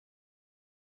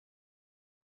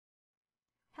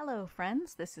Hello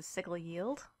friends, this is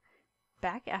SickleYield,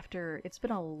 back after it's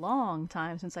been a long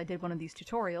time since I did one of these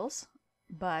tutorials,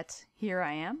 but here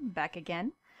I am, back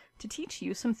again, to teach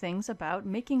you some things about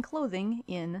making clothing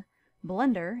in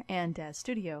Blender and Daz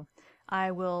Studio.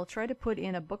 I will try to put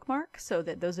in a bookmark so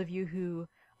that those of you who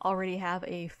already have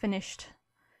a finished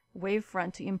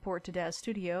wavefront to import to Daz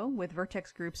Studio with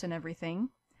Vertex groups and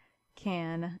everything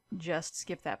can just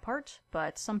skip that part,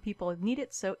 but some people need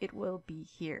it, so it will be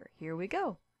here. Here we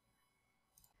go.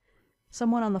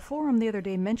 Someone on the forum the other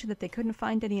day mentioned that they couldn't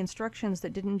find any instructions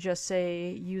that didn't just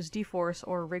say use dforce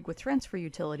or rig with transfer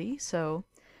utility, so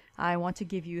I want to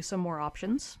give you some more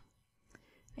options.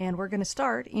 And we're going to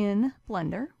start in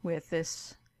Blender with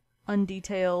this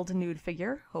undetailed nude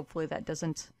figure. Hopefully that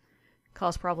doesn't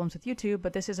cause problems with YouTube,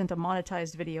 but this isn't a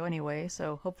monetized video anyway,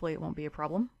 so hopefully it won't be a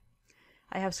problem.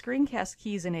 I have screencast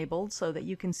keys enabled so that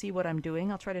you can see what I'm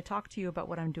doing. I'll try to talk to you about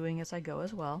what I'm doing as I go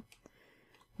as well.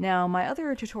 Now, my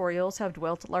other tutorials have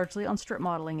dwelt largely on strip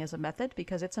modeling as a method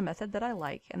because it's a method that I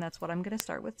like, and that's what I'm going to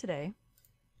start with today.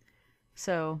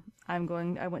 So I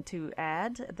went to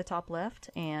Add at the top left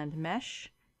and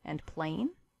Mesh and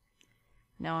Plane.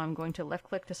 Now I'm going to left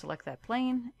click to select that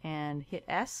plane and hit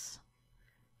S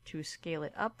to scale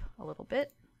it up a little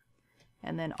bit,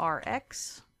 and then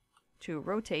RX to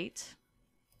rotate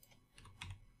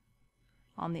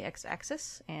on the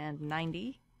x-axis, and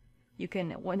 90. You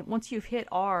can, once you've hit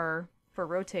R for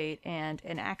rotate and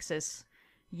an axis,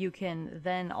 you can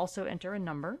then also enter a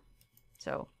number.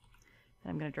 So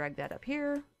I'm going to drag that up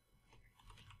here,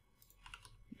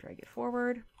 drag it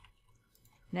forward.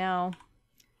 Now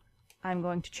I'm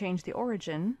going to change the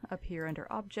origin up here under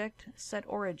Object, Set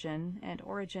Origin, and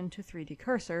Origin to 3D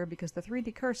Cursor, because the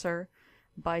 3D cursor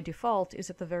by default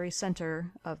is at the very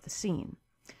center of the scene.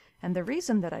 And the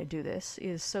reason that I do this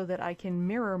is so that I can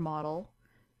mirror model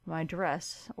my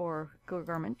dress or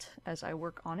garment as I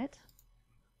work on it.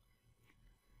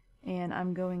 And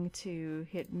I'm going to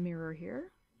hit mirror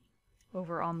here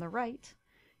over on the right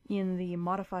in the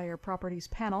modifier properties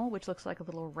panel, which looks like a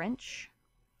little wrench.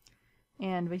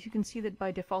 But you can see that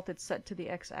by default it's set to the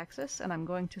x-axis, and I'm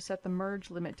going to set the merge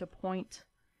limit to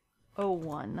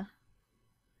 0.01.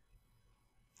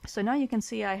 So now you can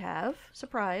see I have,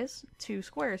 surprise, 2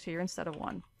 squares here instead of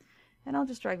 1. And I'll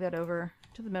just drag that over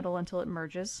to the middle until it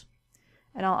merges.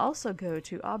 And I'll also go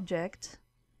to Object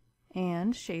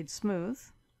and Shade Smooth.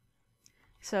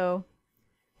 So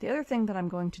the other thing that I'm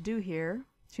going to do here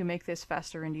to make this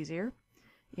faster and easier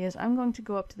is I'm going to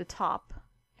go up to the top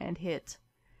and hit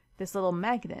this little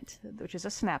magnet, which is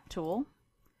a snap tool.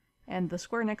 And the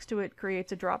square next to it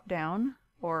creates a drop down,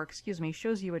 or excuse me,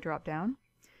 shows you a drop down,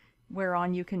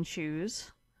 whereon you can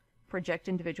choose project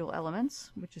individual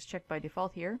elements, which is checked by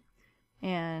default here,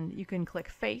 and you can click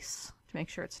face to make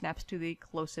sure it snaps to the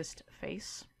closest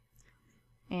face,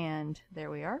 and there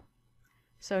we are.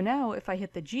 So now if I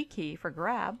hit the G key for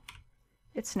grab,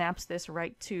 it snaps this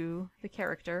right to the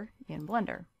character in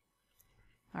Blender.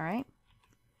 Alright,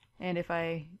 and if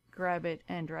I grab it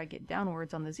and drag it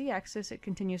downwards on the Z-axis, it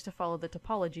continues to follow the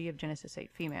topology of Genesis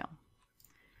 8 female.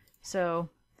 So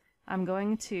I'm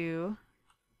going to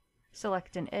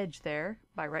select an edge there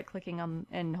by right-clicking on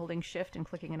and holding Shift and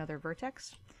clicking another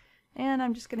vertex. And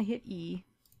I'm just going to hit E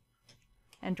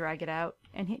and drag it out,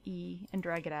 and hit E and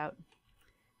drag it out.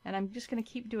 And I'm just going to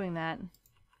keep doing that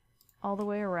all the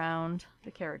way around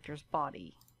the character's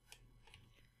body.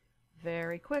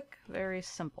 Very quick, very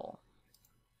simple.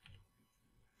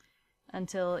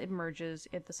 Until it merges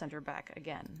at the center back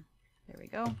again. There we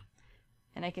go.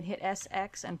 And I can hit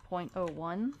SX and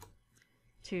 0.01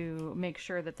 to make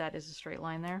sure that that is a straight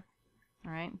line there.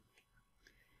 Alright.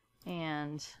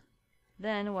 And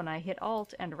then when I hit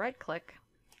Alt and right click,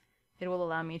 it will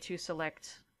allow me to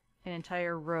select an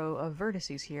entire row of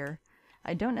vertices here.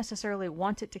 I don't necessarily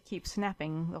want it to keep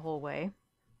snapping the whole way,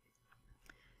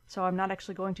 so I'm not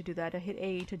actually going to do that. I hit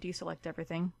A to deselect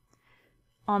everything.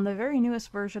 On the very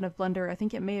newest version of Blender, I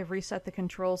think it may have reset the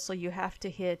controls so you have to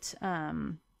hit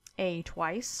A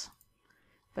twice.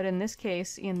 But in this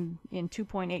case, in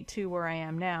 2.82 where I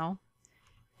am now,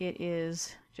 it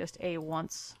is just A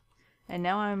once. And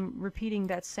now I'm repeating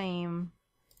that same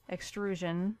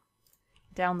extrusion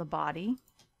down the body,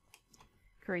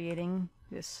 creating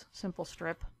this simple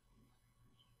strip,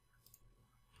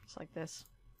 just like this.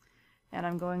 And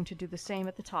I'm going to do the same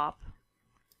at the top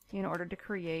in order to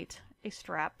create a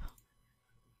strap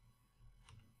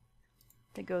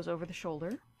that goes over the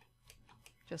shoulder,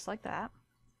 just like that.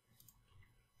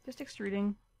 Just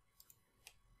extruding.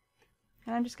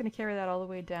 And I'm just going to carry that all the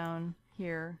way down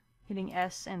here, hitting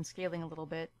S and scaling a little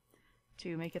bit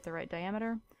to make it the right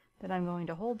diameter. Then I'm going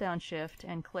to hold down Shift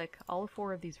and click all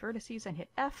 4 of these vertices and hit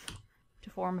F to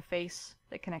form a face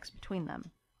that connects between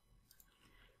them.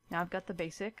 Now I've got the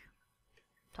basic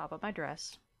top of my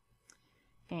dress,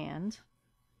 and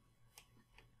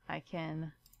I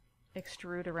can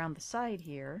extrude around the side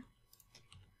here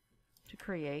to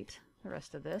create the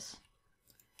rest of this.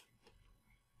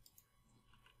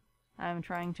 I'm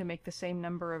trying to make the same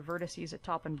number of vertices at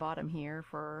top and bottom here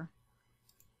for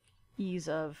ease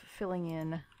of filling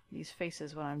in these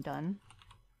faces when I'm done.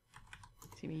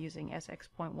 See me using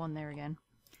SX.1 there again.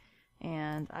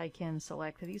 And I can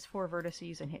select these 4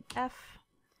 vertices and hit F,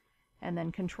 and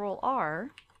then Control R.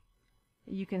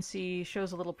 You can see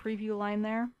shows a little preview line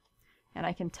there, and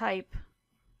I can type,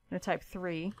 I'm going to type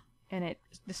 3, and it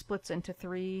splits into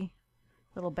 3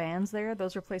 little bands there.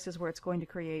 Those are places where it's going to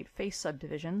create face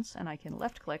subdivisions, and I can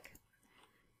left click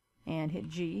and hit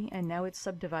G, and now it's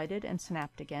subdivided and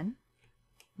snapped again.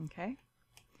 Okay,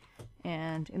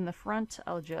 and in the front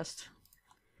I'll just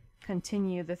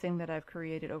continue the thing that I've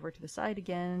created over to the side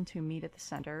again to meet at the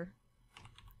center.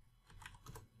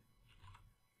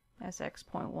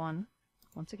 SX.1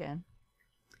 once again.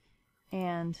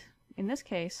 And in this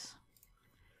case,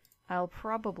 I'll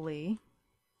probably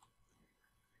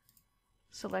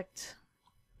select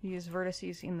these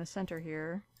vertices in the center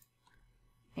here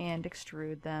and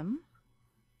extrude them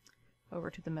over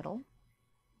to the middle.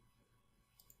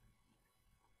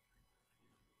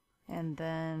 And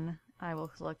then I will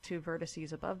select 2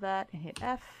 vertices above that and hit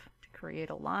F to create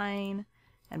a line,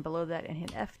 and below that and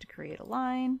hit F to create a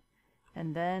line,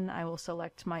 and then I will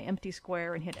select my empty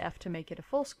square and hit F to make it a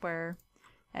full square,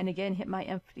 and again hit my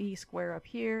empty square up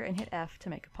here and hit F to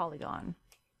make a polygon.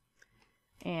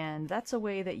 And that's a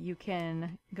way that you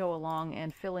can go along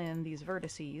and fill in these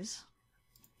vertices,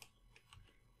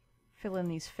 fill in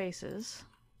these faces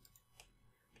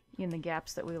in the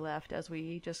gaps that we left as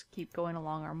we just keep going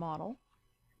along our model.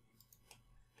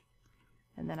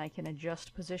 And then I can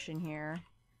adjust position here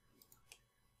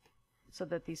so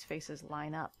that these faces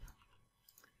line up.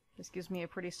 This gives me a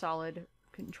pretty solid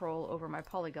control over my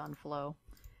polygon flow.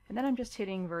 And then I'm just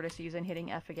hitting vertices and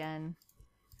hitting F again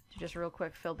to just real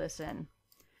quick fill this in.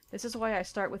 This is why I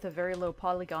start with a very low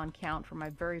polygon count for my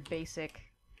very basic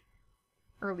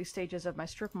early stages of my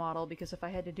strip model, because if I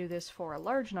had to do this for a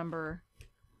large number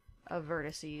of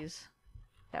vertices,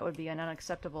 that would be an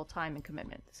unacceptable time and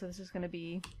commitment. So this is going to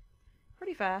be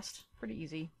pretty fast, pretty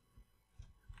easy.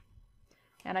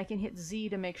 And I can hit Z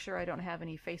to make sure I don't have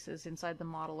any faces inside the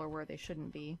model or where they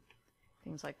shouldn't be,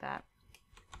 things like that.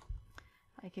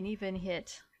 I can even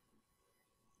hit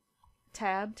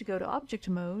Tab to go to object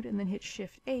mode, and then hit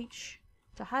Shift H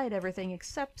to hide everything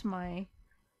except my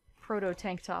proto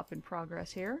tank top in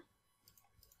progress here.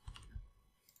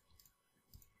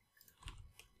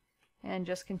 And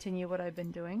just continue what I've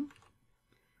been doing.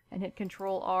 And hit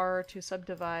Control R to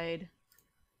subdivide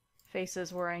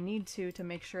faces where I need to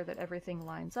make sure that everything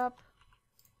lines up.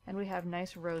 And we have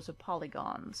nice rows of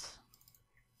polygons.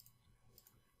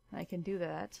 And I can do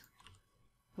that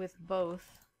with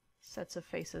both sets of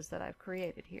faces that I've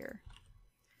created here.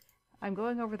 I'm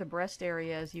going over the breast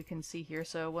area, as you can see here,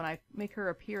 so when I make her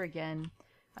appear again,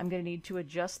 I'm going to need to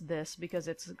adjust this because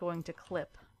it's going to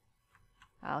clip.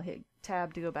 I'll hit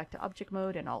Tab to go back to object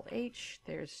mode and Alt H.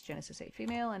 There's Genesis 8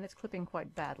 female, and it's clipping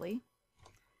quite badly.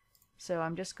 So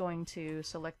I'm just going to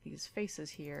select these faces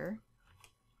here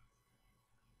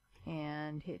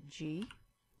and hit G.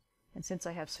 And since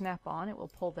I have snap on, it will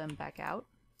pull them back out.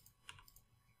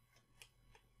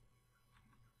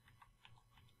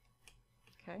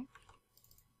 Okay.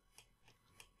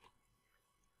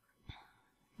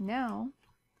 Now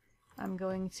I'm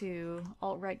going to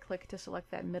Alt right click to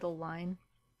select that middle line,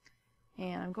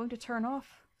 and I'm going to turn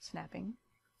off snapping,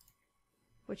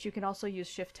 which you can also use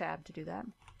Shift Tab to do that.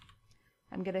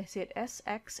 I'm going to hit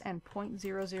SX and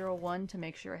 0.001 to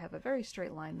make sure I have a very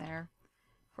straight line there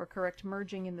for correct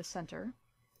merging in the center.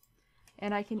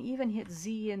 And I can even hit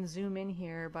Z and zoom in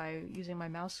here by using my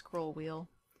mouse scroll wheel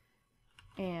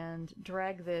and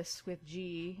drag this with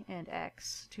G and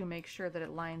X to make sure that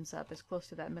it lines up as close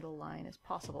to that middle line as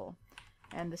possible.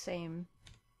 And the same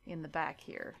in the back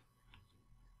here.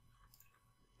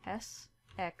 SX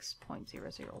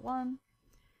 0.001,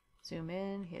 zoom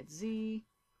in, hit Z,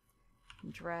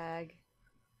 drag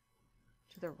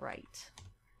to the right.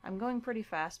 I'm going pretty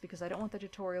fast because I don't want the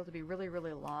tutorial to be really,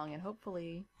 really long, and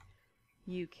hopefully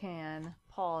you can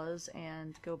pause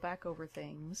and go back over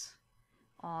things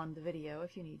on the video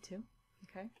if you need to.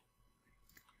 Okay.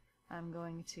 I'm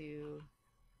going to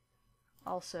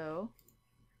also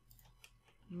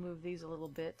move these a little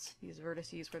bit, these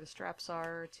vertices where the straps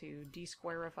are, to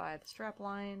de-squarify the strap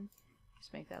line,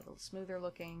 Just make that a little smoother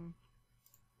looking.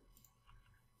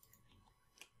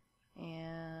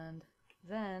 And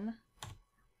then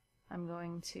I'm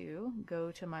going to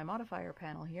go to my modifier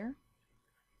panel here,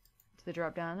 to the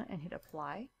drop down, and hit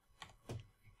apply.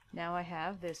 Now I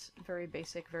have this very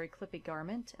basic, very clippy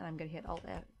garment, and I'm going to hit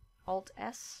Alt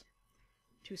S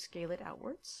to scale it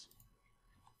outwards.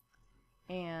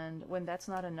 And when that's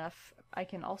not enough, I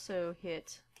can also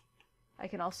hit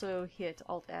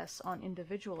Alt S on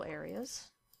individual areas,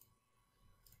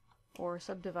 or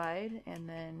subdivide and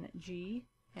then G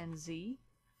and Z,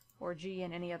 or G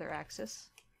and any other axis,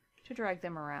 to drag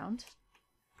them around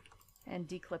and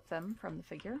declip them from the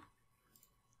figure.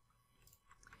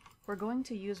 We're going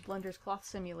to use Blender's cloth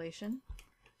simulation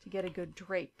to get a good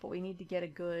drape, but we need to get a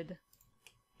good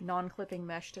non-clipping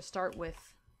mesh to start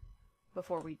with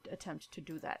before we attempt to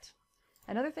do that.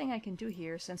 Another thing I can do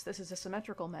here, since this is a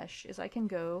symmetrical mesh, is I can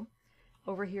go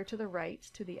over here to the right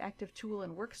to the Active Tool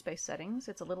and Workspace settings.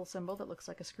 It's a little symbol that looks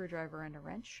like a screwdriver and a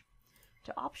wrench.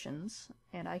 To Options,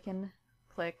 and I can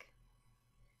click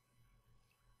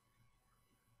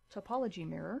Topology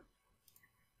Mirror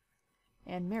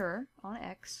and Mirror on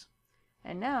X.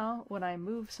 And now when I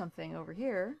move something over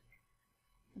here,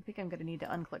 I think I'm going to need to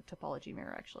unclick Topology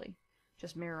Mirror actually.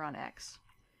 Just Mirror on X.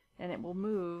 And it will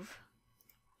move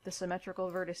the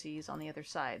symmetrical vertices on the other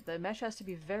side. The mesh has to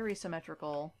be very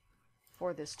symmetrical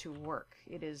for this to work.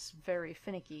 It is very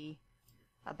finicky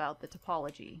about the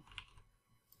topology.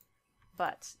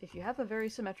 But if you have a very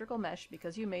symmetrical mesh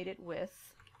because you made it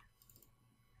with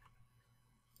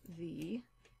the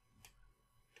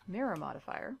mirror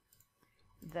modifier,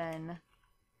 then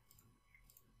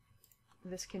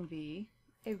this can be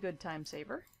a good time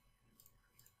saver.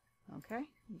 Okay,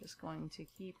 I'm just going to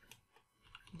keep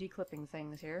declipping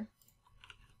things here.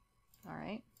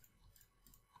 Alright.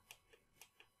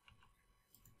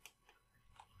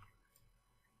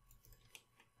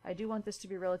 I do want this to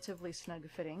be relatively snug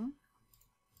fitting,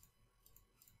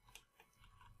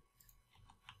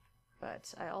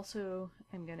 but I also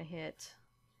am going to hit,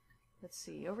 let's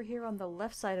see, over here on the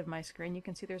left side of my screen you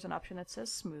can see there's an option that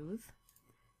says Smooth.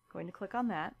 I'm going to click on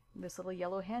that. This little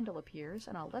yellow handle appears,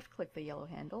 and I'll left click the yellow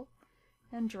handle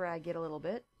and drag it a little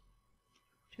bit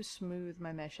to smooth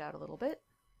my mesh out a little bit.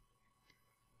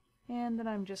 And then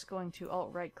I'm just going to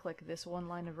Alt right click this one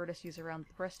line of vertices around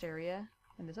the breast area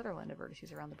and this other line of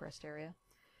vertices around the breast area.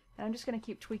 And I'm just going to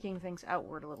keep tweaking things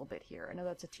outward a little bit here. I know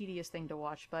that's a tedious thing to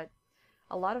watch, but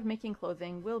a lot of making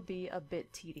clothing will be a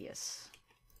bit tedious.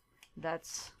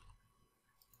 That's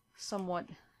somewhat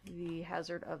the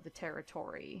hazard of the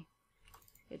territory.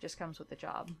 It just comes with the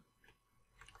job.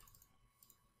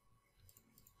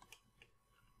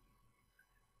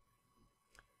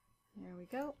 There we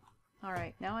go.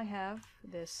 Alright, now I have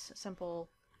this simple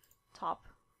top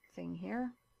thing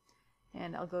here,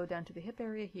 and I'll go down to the hip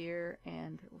area here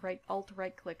and Alt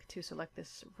right click to select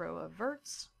this row of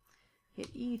verts, hit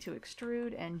E to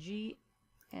extrude, and G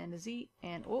and Z,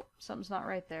 and oh, something's not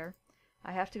right there.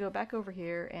 I have to go back over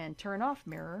here and turn off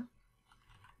mirror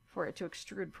for it to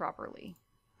extrude properly.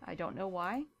 I don't know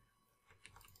why.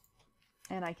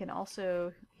 And I can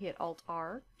also hit Alt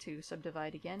R to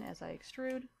subdivide again as I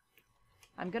extrude.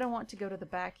 I'm going to want to go to the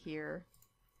back here,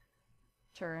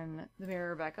 turn the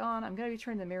mirror back on. I'm going to be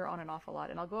turning the mirror on and off a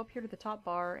lot, and I'll go up here to the top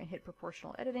bar and hit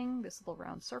Proportional Editing, this little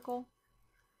round circle.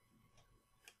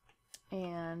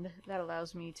 And that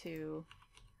allows me to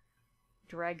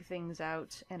drag things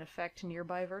out and affect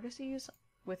nearby vertices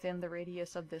within the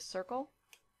radius of this circle.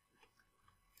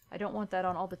 I don't want that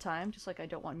on all the time, just like I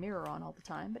don't want mirror on all the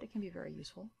time, but it can be very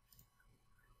useful.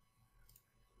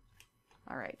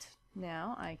 Alright,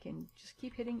 now I can just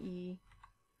keep hitting E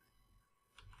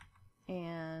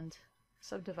and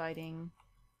subdividing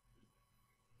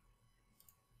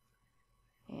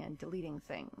and deleting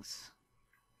things.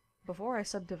 Before I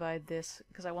subdivide this,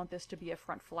 because I want this to be a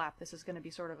front flap, this is going to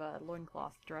be sort of a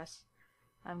loincloth dress,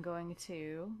 I'm going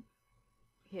to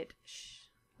hit,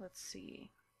 let's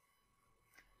see,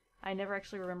 I never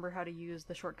actually remember how to use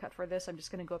the shortcut for this. I'm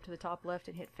just going to go up to the top left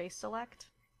and hit Face Select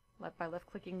by left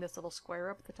clicking this little square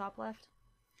up at the top left.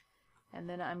 And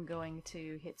then I'm going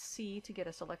to hit C to get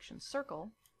a selection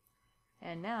circle.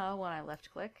 And now when I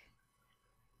left click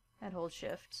and hold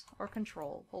Shift or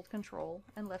Control, hold Control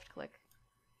and left click,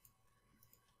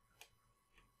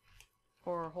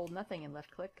 or hold nothing and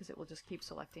left click because it will just keep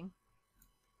selecting.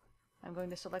 I'm going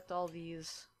to select all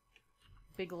these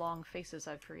big long faces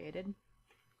I've created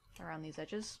around these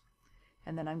edges,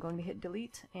 and then I'm going to hit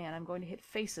Delete, and I'm going to hit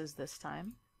Faces this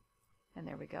time, and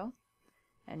there we go.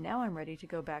 And now I'm ready to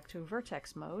go back to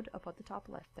Vertex mode up at the top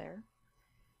left there,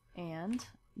 and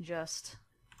just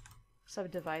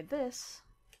subdivide this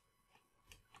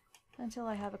until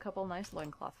I have a couple nice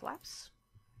loincloth flaps,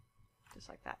 just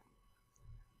like that.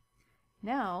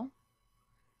 Now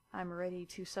I'm ready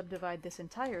to subdivide this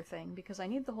entire thing because I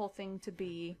need the whole thing to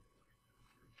be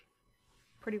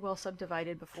pretty well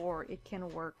subdivided before it can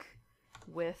work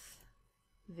with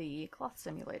the cloth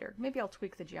simulator. Maybe I'll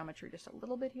tweak the geometry just a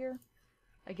little bit here.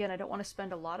 Again, I don't want to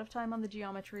spend a lot of time on the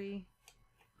geometry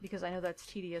because I know that's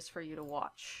tedious for you to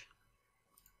watch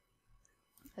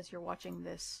as you're watching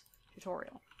this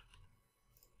tutorial.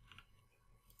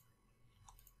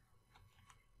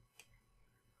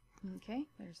 Okay,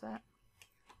 there's that.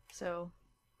 So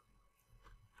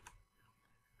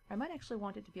I might actually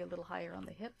want it to be a little higher on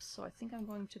the hips, so I think I'm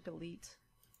going to delete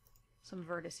some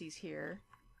vertices here.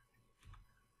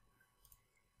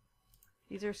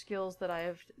 These are skills that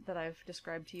I've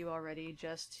described to you already,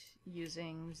 just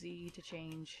using Z to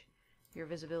change your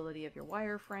visibility of your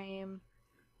wireframe,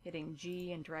 hitting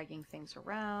G and dragging things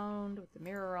around with the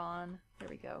mirror on. There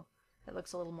we go. That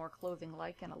looks a little more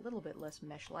clothing-like and a little bit less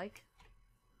mesh-like.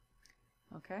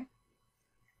 Okay.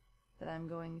 Then I'm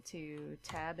going to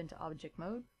tab into object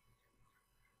mode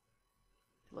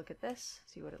to look at this,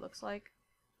 see what it looks like.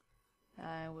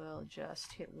 I will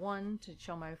just hit 1 to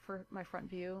show my front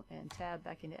view and tab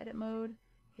back into edit mode.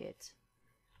 Hit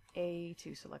A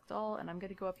to select all, and I'm going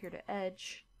to go up here to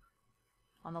edge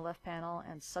on the left panel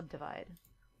and subdivide.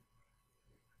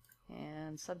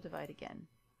 And subdivide again.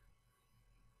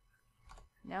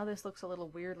 Now this looks a little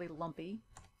weirdly lumpy,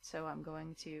 so I'm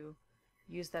going to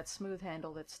use that smooth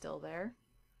handle that's still there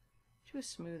to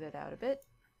smooth it out a bit.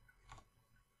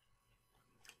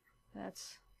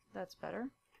 That's better.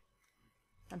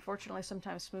 Unfortunately,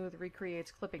 sometimes smooth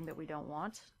recreates clipping that we don't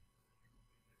want,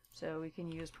 so we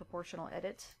can use proportional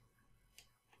edit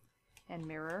and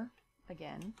mirror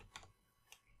again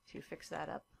to fix that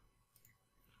up.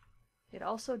 It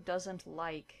also doesn't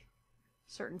like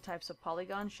certain types of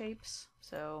polygon shapes,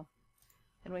 so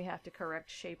then we have to correct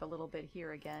shape a little bit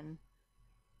here again,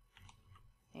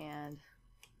 and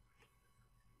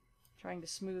trying to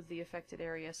smooth the affected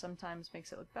area sometimes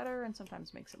makes it look better and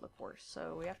sometimes makes it look worse,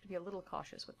 so we have to be a little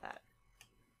cautious with that.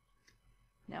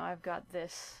 Now I've got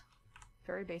this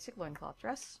very basic loincloth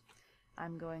dress.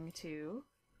 I'm going to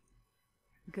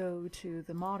go to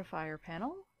the modifier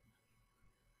panel.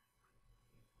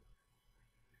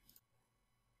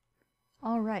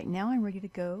 Alright, now I'm ready to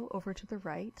go over to the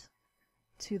right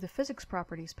to the physics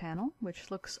properties panel, which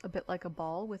looks a bit like a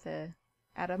ball with an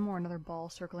atom or another ball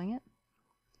circling it.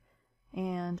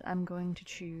 And I'm going to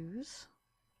choose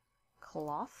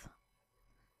cloth.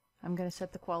 I'm going to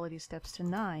set the quality steps to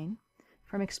 9.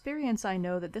 From experience, I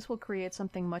know that this will create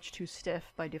something much too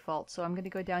stiff by default, so I'm going to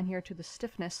go down here to the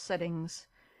stiffness settings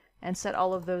and set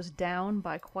all of those down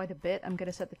by quite a bit. I'm going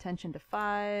to set the tension to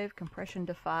 5, compression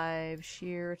to 5,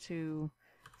 shear to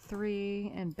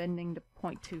 3, and bending to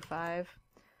 0.25.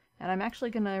 And I'm actually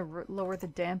going to lower the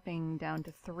damping down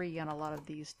to 3 on a lot of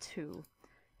these too,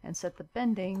 and set the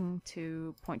bending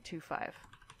to 0.25.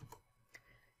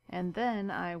 And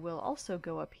then I will also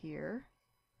go up here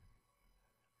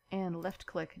and left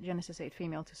click Genesis 8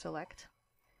 Female to select.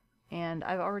 And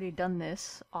I've already done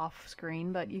this off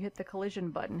screen, but you hit the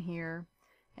collision button here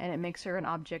and it makes her an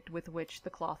object with which the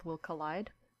cloth will collide.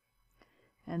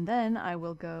 And then I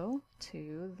will go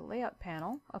to the layout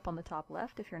panel up on the top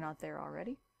left if you're not there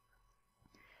already.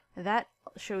 That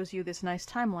shows you this nice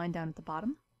timeline down at the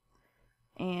bottom.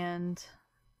 And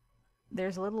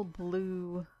there's a little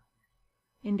blue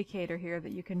indicator here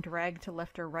that you can drag to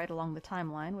left or right along the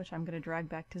timeline, which I'm going to drag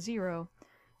back to 0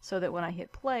 so that when I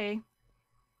hit play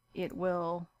it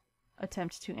will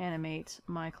attempt to animate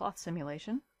my cloth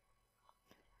simulation.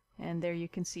 And there you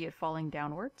can see it falling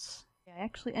downwards. I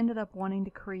actually ended up wanting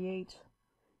to create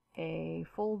a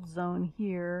fold zone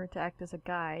here to act as a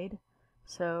guide,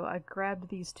 so I grabbed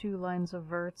these 2 lines of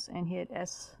verts and hit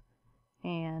S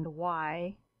and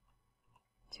Y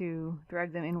to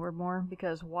drag them inward more,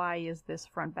 because Y is this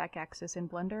front-back axis in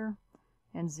Blender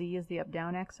and Z is the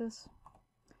up-down axis.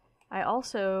 I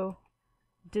also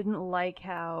didn't like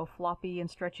how floppy and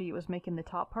stretchy it was making the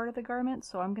top part of the garment,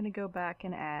 so I'm going to go back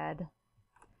and add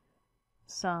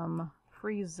some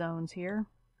freeze zones here.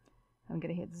 I'm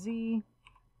going to hit Z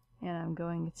and I'm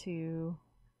going to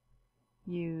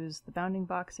use the bounding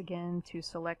box again to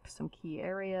select some key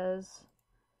areas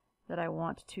that I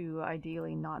want to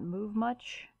ideally not move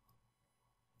much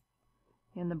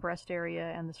in the breast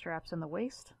area and the straps and the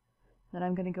waist. Then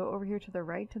I'm going to go over here to the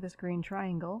right to this green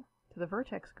triangle, to the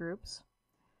vertex groups,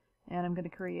 and I'm going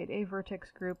to create a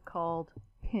vertex group called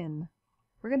Pin.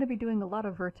 We're going to be doing a lot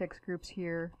of vertex groups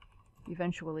here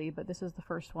eventually, but this is the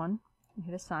first one. And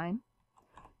hit assign.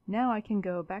 Now I can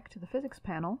go back to the physics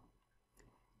panel,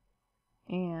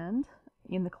 and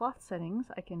in the cloth settings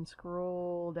I can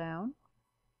scroll down,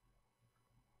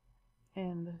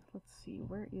 and let's see,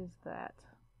 where is that?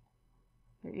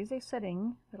 There is a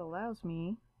setting that allows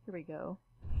me, here we go.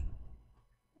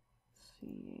 Let's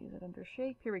see, is it under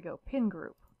shape? Here we go, pin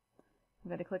group. I'm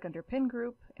going to click under pin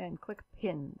group and click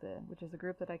pin, which is the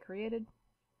group that I created.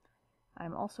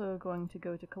 I'm also going to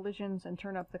go to collisions and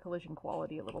turn up the collision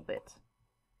quality a little bit.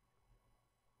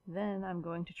 Then I'm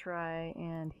going to try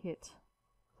and hit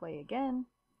play again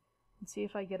and see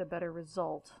if I get a better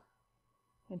result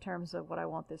in terms of what I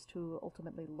want this to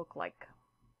ultimately look like.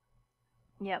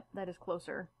 Yep, that is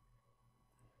closer.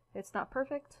 It's not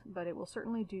perfect, but it will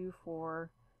certainly do for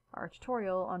our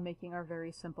tutorial on making our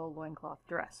very simple loincloth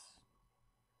dress.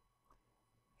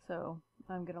 So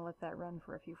I'm going to let that run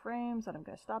for a few frames, and I'm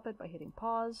going to stop it by hitting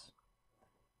pause.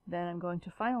 Then I'm going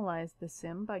to finalize the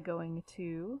sim by going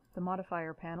to the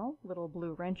modifier panel, little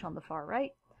blue wrench on the far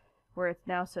right, where it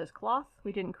now says cloth.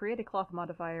 We didn't create a cloth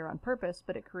modifier on purpose,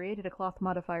 but it created a cloth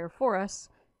modifier for us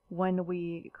when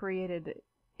we created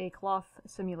a cloth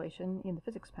simulation in the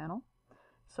physics panel.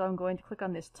 So I'm going to click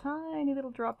on this tiny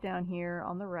little drop down here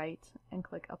on the right and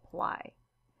click apply.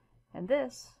 And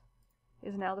this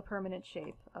is now the permanent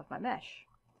shape of my mesh.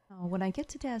 When I get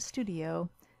to Daz Studio,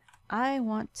 I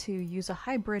want to use a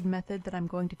hybrid method that I'm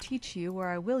going to teach you, where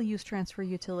I will use transfer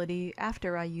utility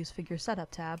after I use figure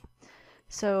setup tab.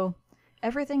 So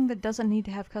everything that doesn't need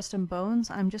to have custom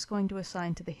bones, I'm just going to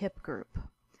assign to the hip group.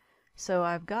 So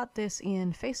I've got this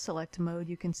in face select mode,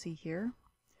 you can see here,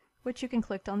 which you can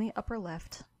click on the upper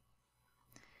left.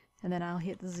 And then I'll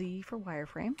hit Z for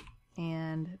wireframe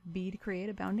and B to create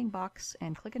a bounding box,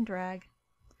 and click and drag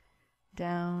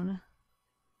down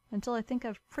until I think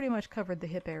I've pretty much covered the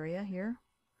hip area here.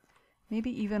 Maybe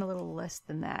even a little less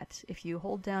than that. If you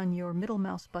hold down your middle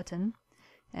mouse button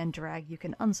and drag, you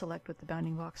can unselect with the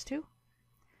bounding box too.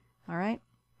 Alright,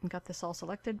 I've got this all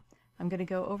selected. I'm going to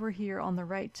go over here on the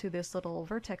right to this little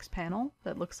vertex panel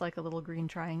that looks like a little green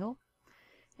triangle.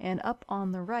 And up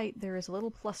on the right there is a little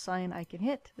plus sign I can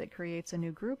hit that creates a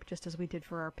new group, just as we did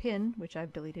for our pin, which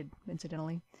I've deleted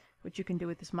incidentally, which you can do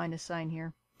with this minus sign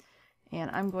here. And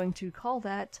I'm going to call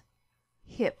that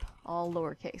hip, all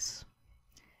lowercase.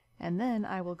 And then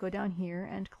I will go down here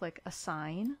and click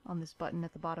assign on this button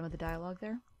at the bottom of the dialog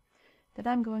there. Then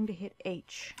I'm going to hit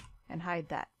H and hide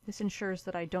that. This ensures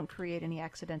that I don't create any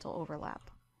accidental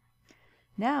overlap.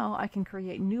 Now I can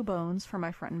create new bones for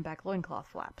my front and back loincloth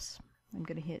flaps. I'm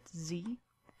going to hit Z,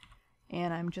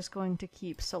 and I'm just going to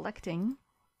keep selecting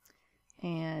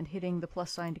and hitting the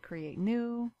plus sign to create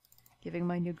new, giving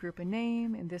my new group a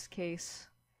name, in this case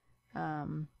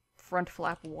front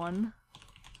flap 1,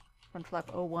 front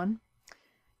flap 01,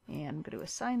 and I'm going to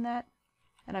assign that,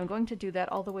 and I'm going to do that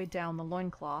all the way down the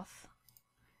loincloth,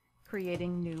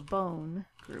 creating new bone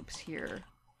groups here,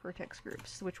 vertex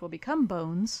groups, which will become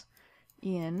bones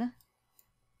in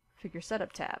Figure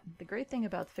Setup tab. The great thing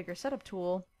about the Figure Setup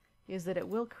tool is that it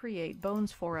will create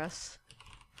bones for us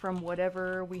from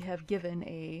whatever we have given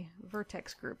a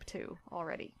vertex group to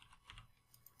already.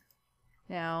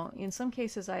 Now, in some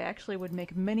cases I actually would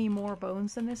make many more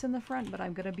bones than this in the front, but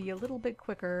I'm going to be a little bit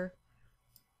quicker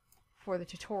for the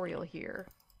tutorial here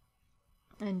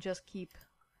and just keep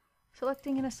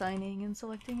selecting and assigning and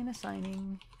selecting and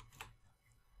assigning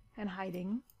and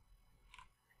hiding.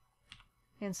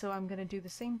 And so I'm going to do the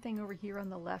same thing over here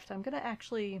on the left. I'm going to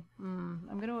actually, I'm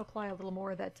going to apply a little more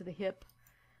of that to the hip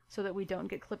so that we don't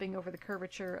get clipping over the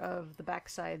curvature of the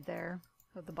backside there,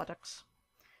 of the buttocks.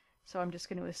 So I'm just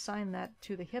going to assign that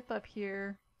to the hip up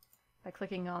here by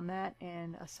clicking on that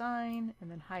and assign, and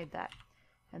then hide that.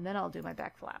 And then I'll do my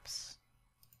back flaps.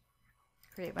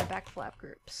 Create my back flap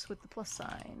groups with the plus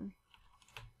sign.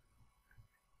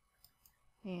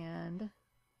 And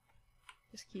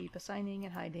just keep assigning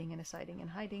and hiding and assigning and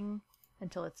hiding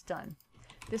until it's done.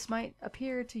 This might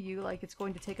appear to you like it's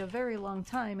going to take a very long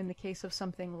time in the case of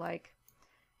something like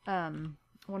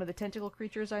one of the tentacle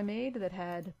creatures I made that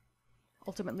had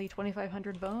ultimately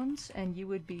 2,500 bones, and you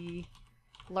would be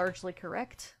largely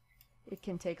correct. It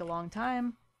can take a long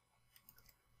time.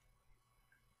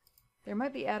 There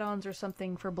might be add-ons or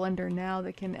something for Blender now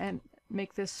that can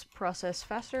make this process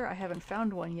faster. I haven't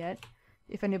found one yet.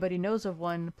 If anybody knows of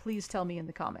one, please tell me in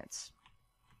the comments.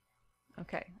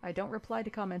 Okay, I don't reply to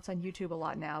comments on YouTube a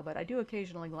lot now, but I do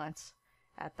occasionally glance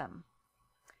at them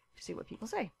to see what people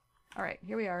say. Alright,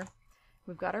 here we are.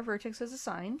 We've got our vertexes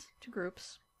assigned to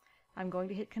groups. I'm going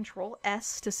to hit Control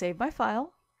S to save my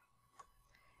file.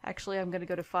 Actually, I'm going to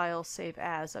go to File, Save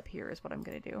As up here is what I'm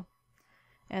going to do.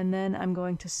 And then I'm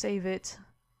going to save it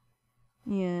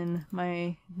in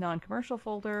my non-commercial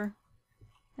folder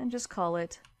and just call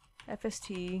it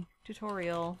FST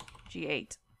tutorial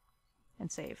G8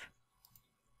 and save.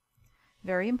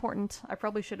 Very important. I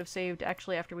probably should have saved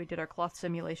actually after we did our cloth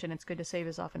simulation. It's good to save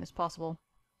as often as possible.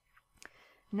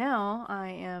 Now I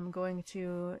am going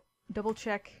to double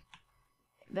check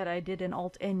that I did an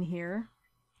Alt-N here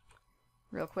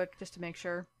real quick just to make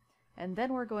sure. And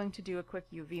then we're going to do a quick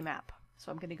UV map.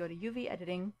 So I'm going to go to UV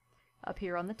editing up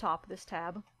here on the top of this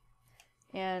tab.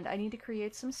 And I need to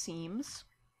create some seams.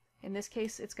 In this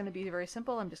case, it's going to be very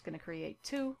simple. I'm just going to create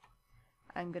 2.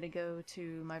 I'm going to go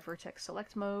to my Vertex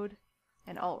select mode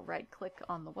and Alt right click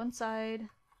on the one side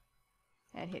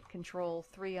and hit Control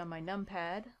 3 on my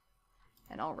numpad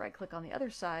and Alt right click on the other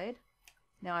side.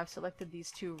 Now I've selected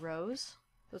these 2 rows.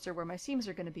 Those are where my seams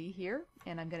are going to be here,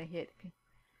 and I'm going to hit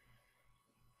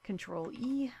Control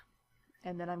E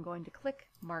and then I'm going to click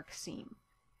Mark Seam.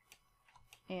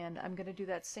 And I'm going to do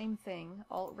that same thing,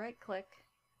 Alt right click,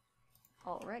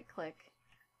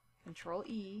 Control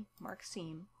E, Mark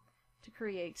Seam, to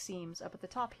create seams up at the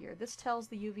top here. This tells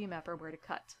the UV mapper where to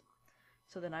cut.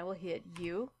 So then I will hit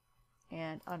U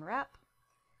and unwrap,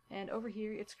 and over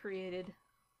here it's created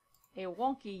a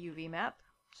wonky UV map.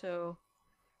 So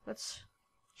let's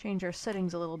change our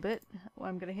settings a little bit.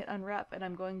 I'm going to hit unwrap and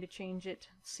I'm going to change it.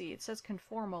 Let's see, it says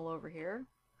conformal over here,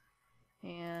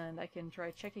 and I can try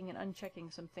checking and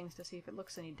unchecking some things to see if it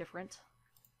looks any different.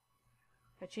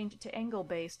 If I change it to angle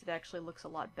based, it actually looks a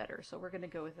lot better, so we're going to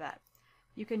go with that.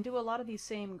 You can do a lot of these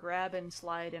same grab and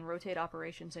slide and rotate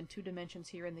operations in 2 dimensions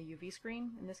here in the UV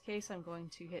screen. In this case, I'm going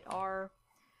to hit R,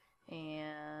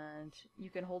 and you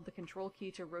can hold the control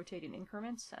key to rotate in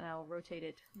increments, and I'll rotate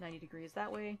it 90 degrees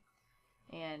that way,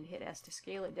 and hit S to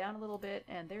scale it down a little bit,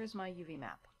 and there's my UV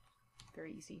map.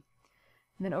 Very easy.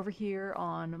 And then over here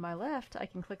on my left, I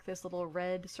can click this little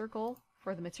red circle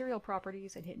for the material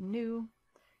properties and hit New,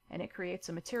 and it creates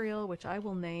a material which I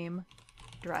will name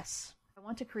Dress. If I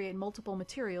want to create multiple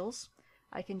materials,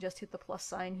 I can just hit the plus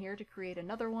sign here to create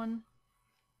another one.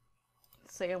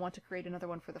 Let's say I want to create another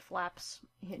one for the flaps.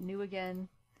 Hit New again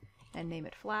and name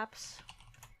it Flaps.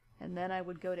 And then I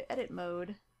would go to Edit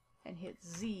Mode and hit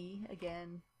Z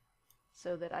again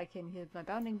so that I can hit my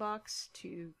bounding box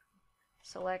to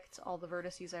select all the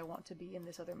vertices I want to be in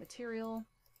this other material,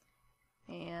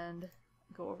 and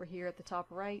go over here at the top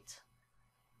right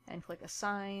and click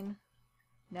Assign.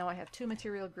 Now I have 2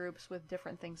 material groups with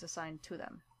different things assigned to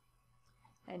them.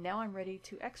 And now I'm ready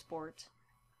to export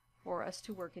for us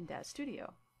to work in Daz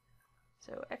Studio.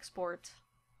 So export,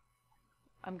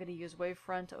 I'm going to use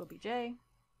Wavefront OBJ,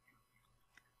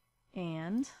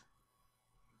 and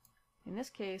in this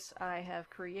case I have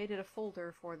created a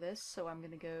folder for this, so I'm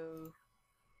going to go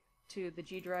to the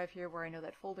G drive here where I know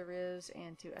that folder is,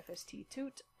 and to FST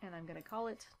toot, and I'm going to call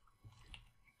it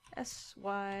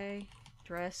SY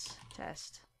Dress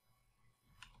Test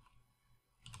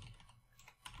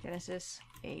Genesis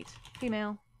 8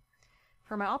 Female.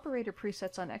 For my operator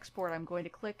presets on export, I'm going to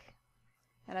click,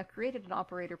 and I've created an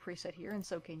operator preset here, and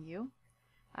so can you.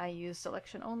 I use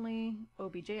selection only,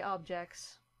 OBJ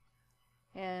objects,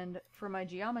 and for my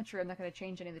geometry I'm not going to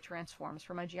change any of the transforms.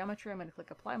 For my geometry I'm going to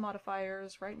click apply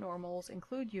modifiers, write normals,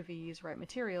 include UVs, write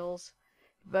materials,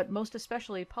 but most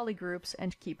especially polygroups,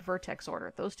 and keep vertex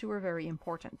order. Those 2 are very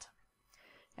important.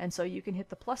 And so you can hit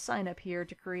the plus sign up here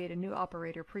to create a new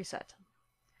operator preset.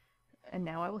 And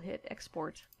now I will hit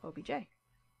export OBJ.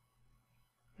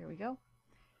 There we go.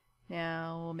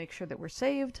 Now we'll make sure that we're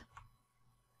saved,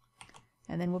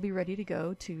 and then we'll be ready to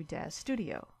go to Daz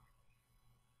Studio.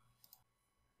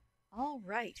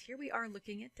 Alright, here we are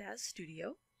looking at Daz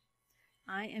Studio.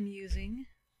 I am using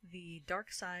the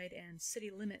dark side and city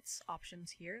limits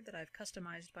options here that I've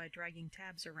customized by dragging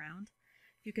tabs around.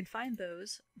 You can find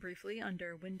those briefly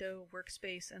under Window,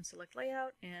 Workspace, and select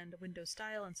Layout, and Window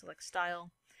Style and select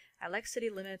Style. I like city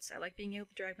limits, I like being able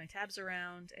to drag my tabs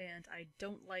around, and I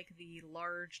don't like the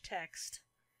large text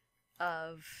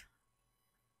of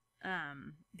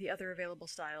the other available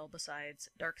style besides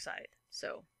dark side.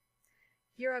 So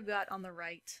here I've got on the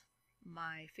right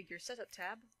my figure setup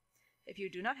tab. If you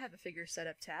do not have a figure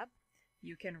setup tab,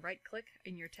 you can right click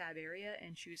in your tab area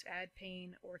and choose add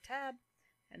pane or tab,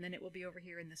 and then it will be over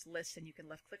here in this list, and you can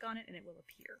left click on it and it will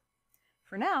appear.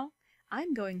 For now,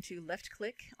 I'm going to left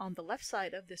click on the left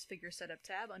side of this figure setup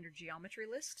tab under geometry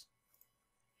list,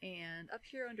 and up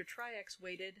here under Tri-X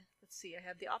weighted, let's see, I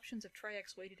have the options of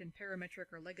Tri-X weighted and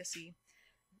parametric or legacy.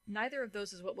 Neither of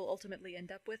those is what we'll ultimately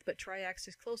end up with, but Tri-X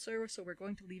is closer, so we're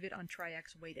going to leave it on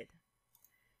Tri-X weighted.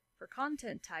 For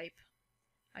content type,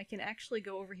 I can actually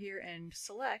go over here and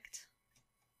select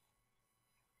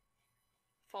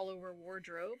follower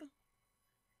wardrobe,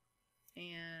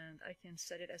 and I can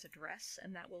set it as address,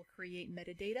 and that will create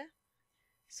metadata.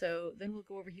 So then we'll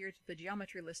go over here to the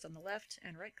geometry list on the left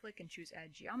and right click and choose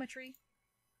Add Geometry.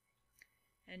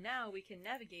 And now we can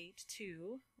navigate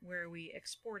to where we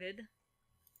exported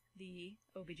the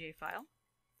OBJ file.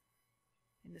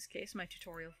 In this case, my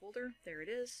tutorial folder. There it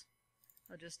is.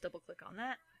 I'll just double click on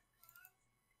that.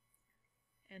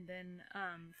 And then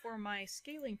for my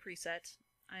scaling preset,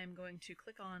 I am going to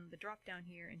click on the drop down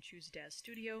here and choose Daz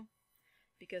Studio,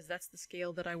 because that's the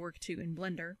scale that I work to in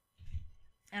Blender.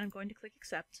 And I'm going to click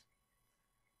Accept.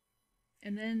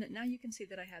 And then now you can see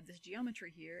that I have this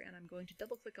geometry here, and I'm going to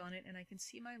double click on it, and I can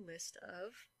see my list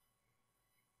of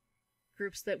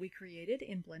groups that we created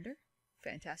in Blender.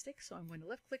 Fantastic. So I'm going to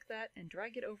left click that and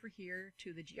drag it over here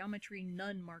to the geometry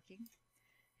none marking.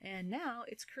 And now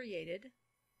it's created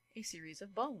a series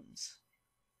of bones.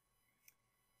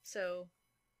 So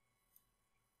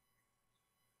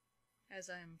as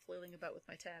I'm flailing about with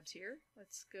my tabs here,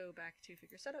 let's go back to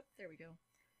Figure Setup. There we go.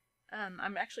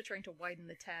 I'm actually trying to widen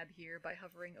the tab here by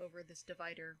hovering over this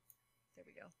divider. There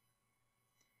we go.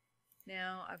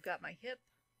 Now I've got my hip,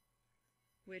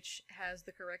 which has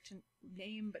the correct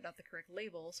name but not the correct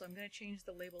label, so I'm going to change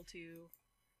the label to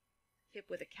hip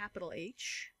with a capital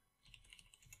H.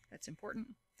 That's important.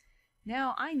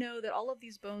 Now I know that all of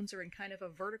these bones are in kind of a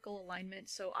vertical alignment,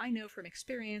 so I know from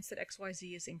experience that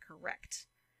XYZ is incorrect.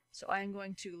 So I am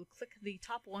going to click the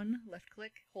top one, left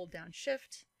click, hold down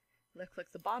Shift, left click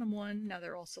the bottom one, now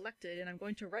they're all selected, and I'm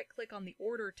going to right click on the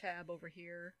Order tab over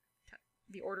here,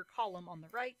 the Order column on the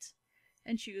right,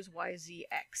 and choose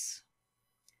YZX.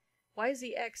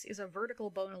 YZX is a vertical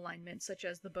bone alignment such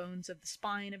as the bones of the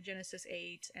spine of Genesis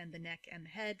 8 and the neck and the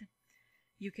head.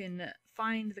 You can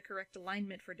find the correct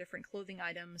alignment for different clothing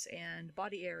items and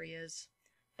body areas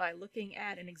by looking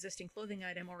at an existing clothing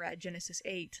item or at Genesis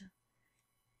 8.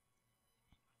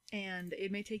 And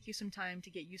it may take you some time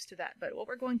to get used to that, but what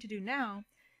we're going to do now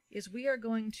is we are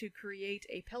going to create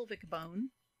a pelvic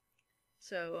bone.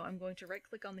 So I'm going to right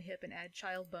click on the hip and add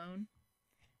child bone,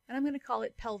 and I'm going to call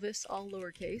it pelvis, all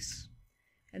lowercase,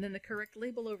 and then the correct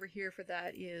label over here for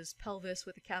that is pelvis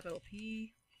with a capital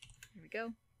P. Here we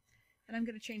go. And I'm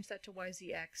going to change that to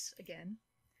YZX again.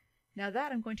 Now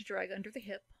that I'm going to drag under the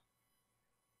hip.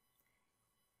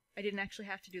 I didn't actually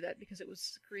have to do that because it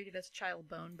was created as child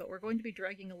bone, but we're going to be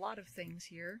dragging a lot of things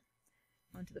here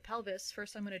onto the pelvis.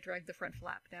 First I'm going to drag the front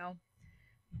flap. Now,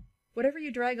 whatever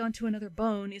you drag onto another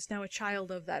bone is now a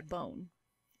child of that bone.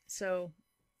 So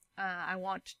I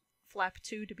want flap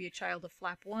 2 to be a child of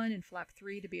flap 1 and flap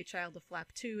 3 to be a child of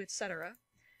flap 2, etc.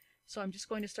 So I'm just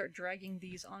going to start dragging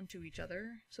these onto each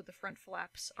other so the front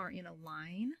flaps are in a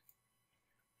line.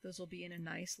 Those will be in a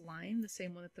nice line, the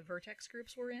same one that the vertex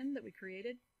groups were in that we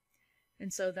created.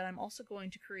 And so then I'm also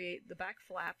going to create the back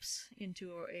flaps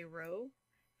into a row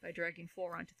by dragging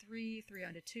 4 onto 3, 3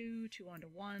 onto 2, 2 onto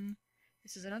 1.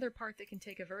 This is another part that can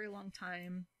take a very long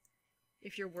time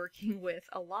if you're working with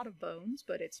a lot of bones,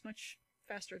 but it's much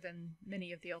faster than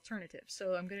many of the alternatives.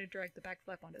 So I'm going to drag the back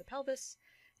flap onto the pelvis.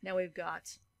 Now we've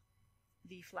got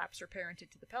the flaps are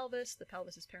parented to the pelvis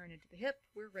is parented to the hip.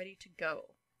 We're ready to go.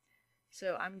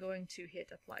 So I'm going to hit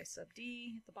Apply Sub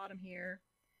D at the bottom here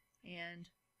and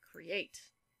Create.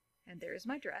 And there's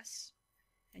my dress.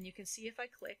 And you can see if I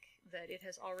click that it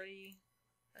has already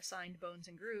assigned bones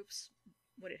and groups.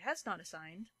 What it has not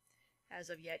assigned as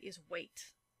of yet is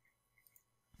weight.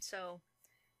 So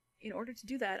in order to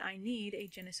do that, I need a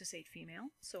Genesis 8 female.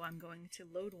 So I'm going to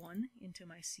load one into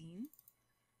my scene.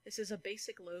 This is a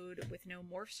basic load with no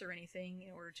morphs or anything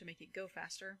in order to make it go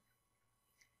faster.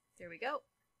 There we go.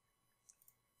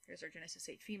 Here's our Genesis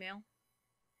 8 female.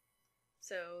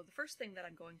 So the first thing that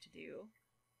I'm going to do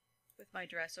with my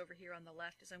dress over here on the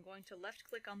left is I'm going to left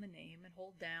click on the name and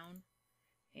hold down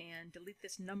and delete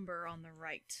this number on the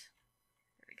right.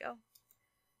 There we go,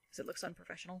 because it looks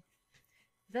unprofessional.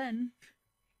 Then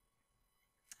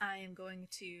I am going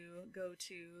to go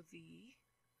to the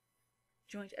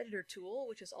Joint Editor tool,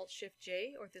 which is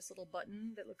Alt-Shift-J, or this little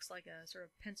button that looks like a sort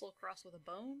of pencil crossed with a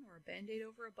bone, or a band-aid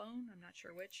over a bone, I'm not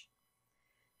sure which.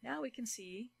 Now we can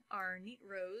see our neat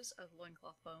rows of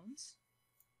loincloth bones,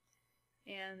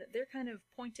 and they're kind of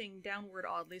pointing downward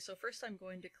oddly, so first I'm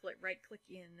going to right-click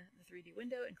in the 3D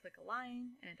window and click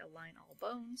Align, and align all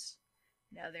bones.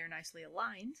 Now they're nicely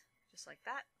aligned, just like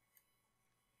that.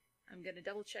 I'm going to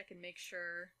double check and make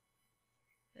sure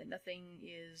that nothing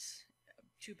is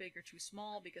too big or too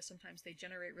small, because sometimes they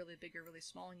generate really big or really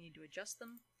small and you need to adjust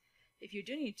them. If you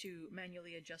do need to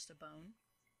manually adjust a bone,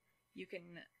 you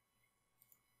can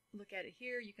look at it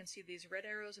here. You can see these red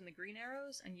arrows and the green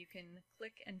arrows, and you can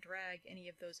click and drag any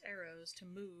of those arrows to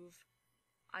move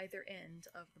either end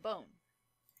of the bone.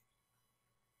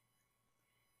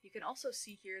 You can also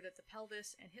see here that the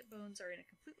pelvis and hip bones are in a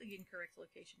completely incorrect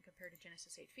location compared to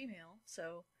Genesis 8 female,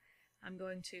 so I'm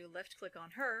going to left click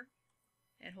on her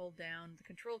and hold down the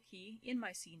control key in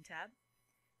my scene tab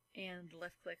and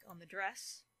left click on the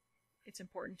dress. It's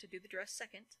important to do the dress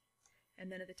second. And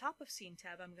then at the top of scene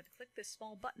tab I'm going to click this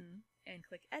small button and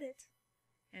click edit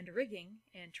and rigging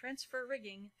and transfer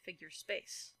rigging figure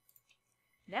space.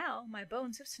 Now my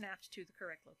bones have snapped to the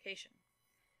correct location.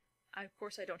 Of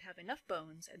course I don't have enough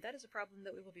bones, and that is a problem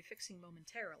that we will be fixing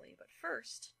momentarily, but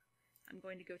first I'm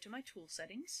going to go to my tool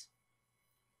settings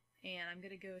and I'm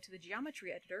going to go to the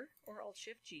geometry editor, or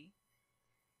Alt-Shift-G,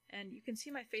 and you can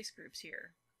see my face groups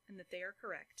here and that they are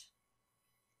correct.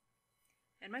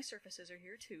 And my surfaces are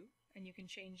here too, and you can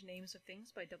change names of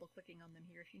things by double clicking on them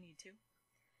here if you need to.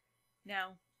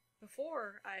 Now,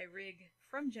 before I rig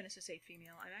from Genesis 8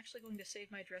 female, I'm actually going to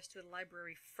save my dress to the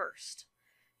library first,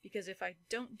 because if I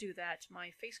don't do that, my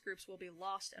face groups will be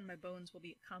lost and my bones will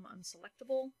become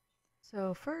unselectable.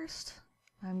 So first,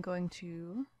 I'm going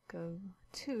to go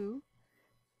to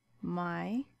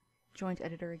my joint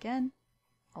editor again,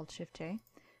 Alt-Shift-J,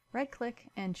 right-click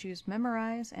and choose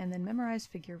Memorize, and then Memorize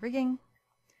Figure Rigging.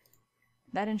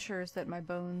 That ensures that my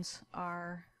bones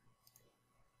are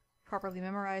properly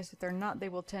memorized. If they're not, they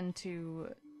will tend to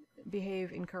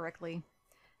behave incorrectly.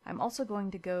 I'm also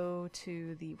going to go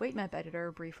to the weight map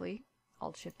editor briefly,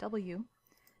 Alt-Shift-W,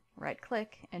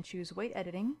 right-click and choose Weight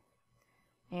Editing,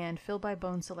 and Fill by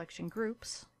Bone Selection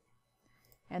Groups,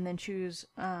 and then choose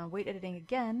Weight Editing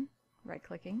again,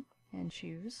 right-clicking, and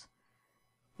choose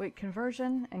Weight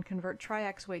Conversion, and convert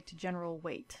Triax weight to general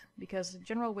weight, because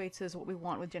general weights is what we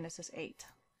want with Genesis 8.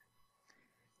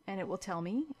 And it will tell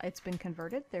me it's been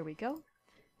converted. There we go.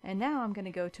 And now I'm going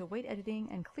to go to Weight Editing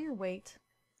and Clear Weight,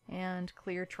 and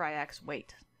clear Triax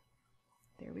weight.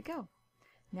 There we go.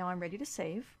 Now I'm ready to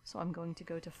save, so I'm going to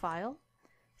go to File,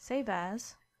 Save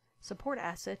As, Support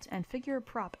Asset, and Figure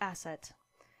Prop Asset.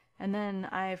 And then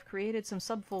I've created some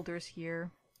subfolders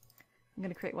here. I'm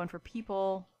going to create one for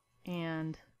People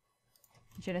and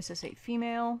Genesis 8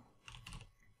 female,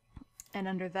 and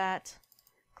under that,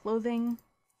 Clothing,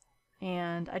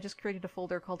 and I just created a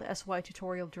folder called SY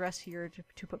Tutorial Dress here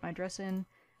to put my dress in.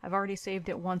 I've already saved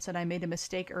it once and I made a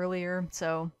mistake earlier,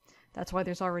 so that's why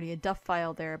there's already a DUF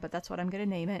file there, but that's what I'm going to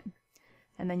name it.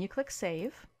 And then you click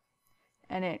Save,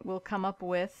 and it will come up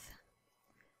with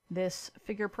this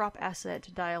Figure Prop Asset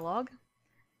dialog,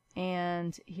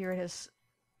 and here it has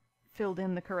filled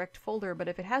in the correct folder, but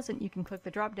if it hasn't, you can click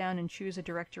the drop down and choose a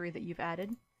directory that you've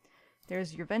added.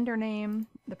 There's your vendor name,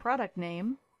 the product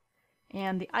name,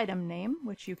 and the item name,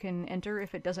 which you can enter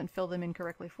if it doesn't fill them in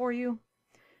correctly for you.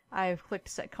 I've clicked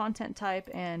Set Content Type,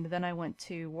 and then I went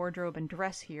to Wardrobe and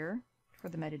Dress here for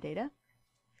the metadata.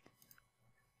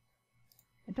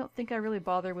 I don't think I really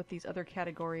bother with these other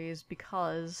categories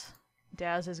because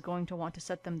Daz is going to want to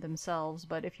set them themselves,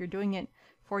 but if you're doing it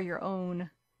for your own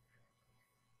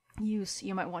use,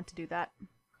 you might want to do that.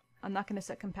 I'm not going to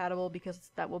set compatible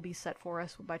because that will be set for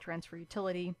us by transfer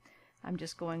utility. I'm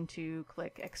just going to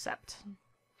click Accept,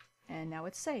 and now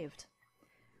it's saved.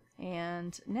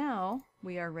 And now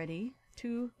we are ready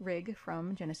to rig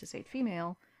from Genesis 8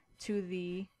 female to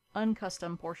the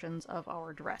uncustom portions of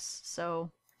our dress. So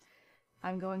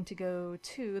I'm going to go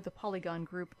to the Polygon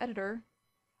Group Editor,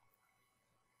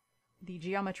 the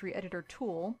Geometry Editor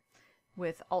tool,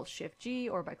 with Alt-Shift-G,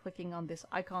 or by clicking on this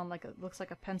icon like it looks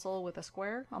like a pencil with a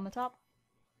square on the top.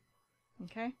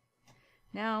 Okay.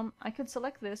 Now I could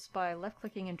select this by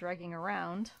left-clicking and dragging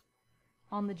around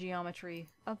on the geometry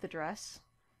of the dress,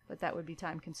 but that would be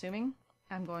time-consuming.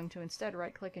 I'm going to instead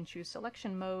right-click and choose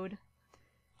Selection Mode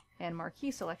and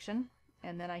Marquee Selection,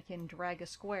 and then I can drag a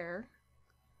square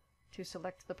to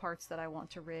select the parts that I want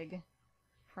to rig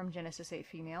from Genesis 8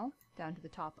 female down to the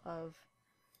top of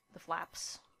the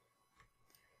flaps.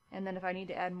 And then if I need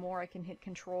to add more, I can hit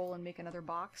Control and make another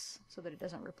box so that it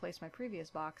doesn't replace my previous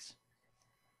box.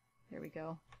 There we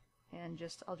go. And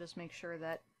I'll just make sure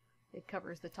that it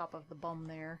covers the top of the bum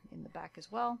there in the back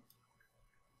as well.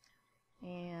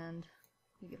 And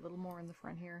you get a little more in the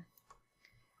front here.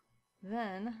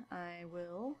 Then I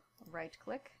will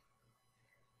right-click,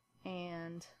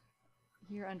 and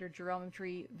here under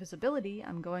Geometry Visibility,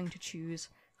 I'm going to choose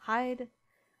Hide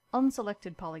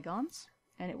Unselected Polygons,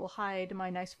 and it will hide my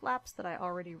nice flaps that I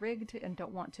already rigged and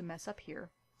don't want to mess up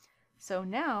here. So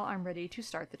now I'm ready to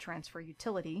start the transfer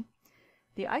utility.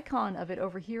 The icon of it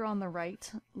over here on the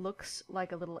right looks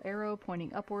like a little arrow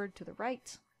pointing upward to the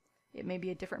right. It may be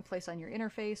a different place on your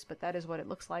interface, but that is what it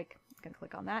looks like. I'm going to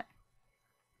click on that.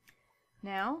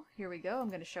 Now, here we go. I'm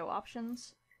going to show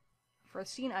options. For a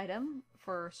scene item,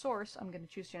 for source, I'm going to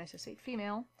choose Genesis 8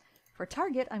 female. For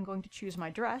target, I'm going to choose my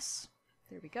dress.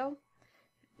 There we go.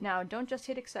 Now, don't just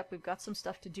hit accept, we've got some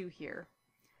stuff to do here.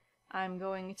 I'm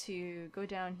going to go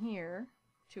down here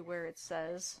to where it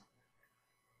says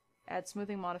add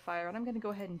smoothing modifier, and I'm going to go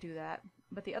ahead and do that.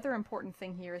 But the other important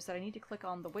thing here is that I need to click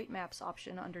on the weight maps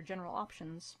option under general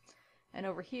options. And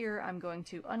over here, I'm going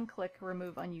to unclick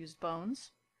remove unused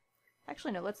bones.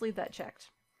 Actually, no, let's leave that checked.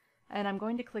 And I'm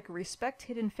going to click respect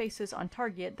hidden faces on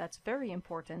target, that's very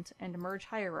important, and merge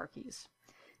hierarchies.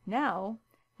 Now,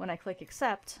 when I click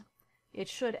accept, it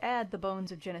should add the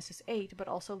bones of Genesis 8, but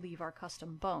also leave our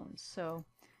custom bones. So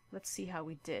let's see how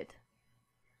we did.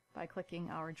 By clicking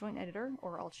our joint editor,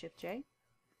 or Alt-Shift-J.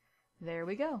 There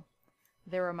we go.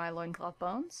 There are my loincloth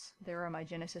bones. There are my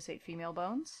Genesis 8 female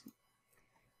bones.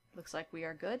 Looks like we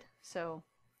are good. So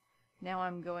now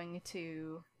I'm going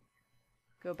to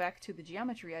go back to the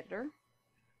geometry editor,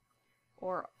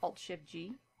 or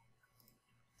Alt-Shift-G,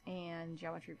 and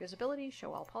geometry visibility,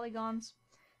 show all polygons.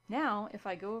 Now, if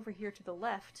I go over here to the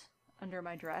left, under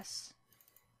my dress,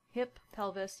 hip,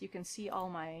 pelvis, you can see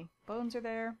all my bones are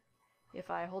there.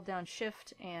 If I hold down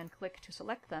Shift and click to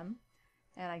select them,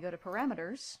 and I go to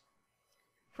parameters,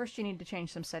 first you need to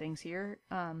change some settings here.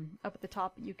 Up at the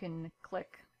top you can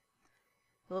click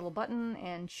the little button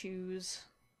and choose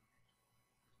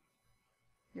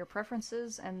your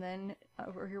preferences, and then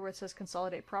over here where it says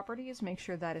consolidate properties, make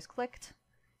sure that is clicked,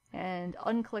 and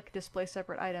unclick display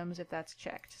separate items if that's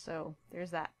checked. So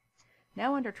there's that.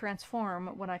 Now under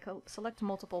transform, when I select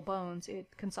multiple bones, it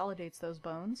consolidates those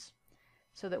bones,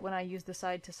 so that when I use the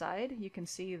side to side, you can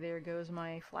see there goes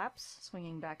my flaps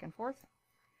swinging back and forth.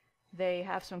 They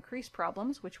have some crease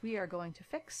problems, which we are going to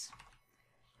fix,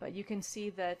 but you can see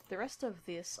that the rest of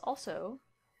this also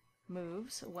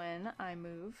moves when I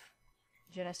move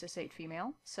Genesis 8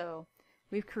 female. So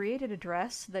we've created a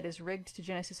dress that is rigged to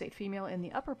Genesis 8 female in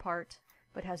the upper part,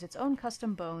 but has its own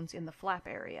custom bones in the flap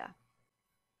area.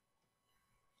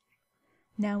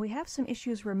 Now we have some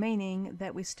issues remaining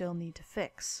that we still need to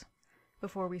fix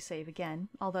before we save again,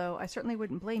 although I certainly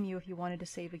wouldn't blame you if you wanted to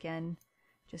save again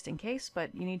just in case,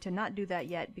 but you need to not do that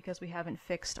yet because we haven't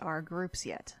fixed our groups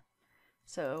yet.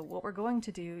 So what we're going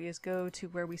to do is go to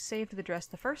where we saved the dress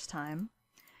the first time,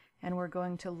 and we're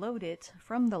going to load it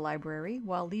from the library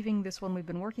while leaving this one we've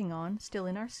been working on still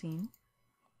in our scene.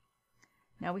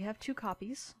 Now we have two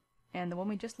copies, and the one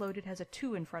we just loaded has a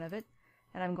 2 in front of it,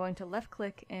 and I'm going to left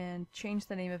click and change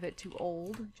the name of it to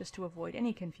old just to avoid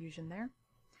any confusion there.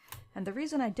 And the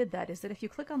reason I did that is that if you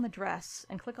click on the dress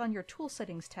and click on your tool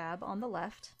settings tab on the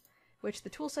left, which the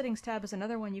tool settings tab is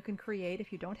another one you can create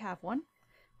if you don't have one,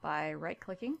 by right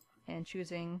clicking and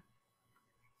choosing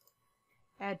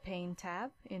add pane tab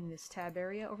in this tab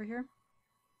area over here.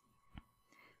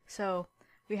 So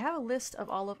we have a list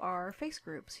of all of our face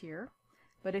groups here,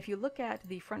 but if you look at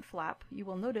the front flap, you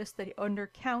will notice that under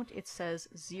count it says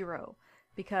 0,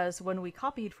 because when we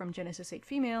copied from Genesis 8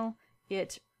 female,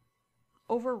 it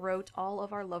overwrote all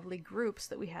of our lovely groups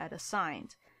that we had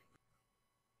assigned.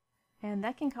 And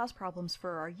that can cause problems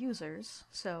for our users,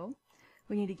 so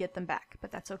we need to get them back.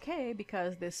 But that's okay,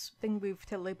 because this thing we've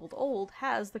labeled old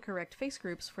has the correct face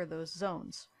groups for those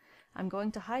zones. I'm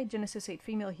going to hide Genesis 8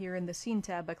 female here in the scene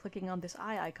tab by clicking on this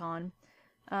eye icon,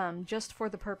 just for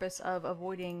the purpose of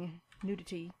avoiding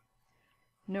nudity.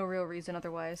 No real reason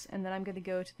otherwise. And then I'm going to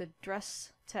go to the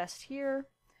dress test here,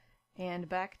 and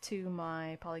back to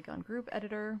my polygon group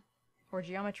editor, or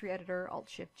geometry editor,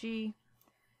 Alt-Shift-G,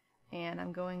 and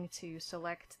I'm going to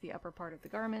select the upper part of the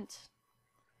garment,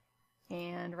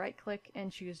 and right click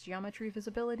and choose geometry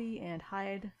visibility and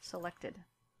hide selected.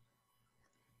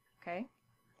 Okay,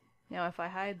 now if I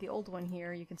hide the old one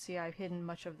here, you can see I've hidden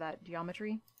much of that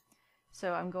geometry.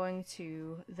 So I'm going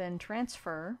to then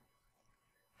transfer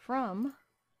from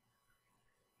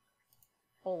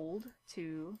old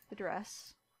to the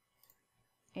dress,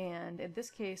 and in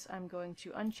this case I'm going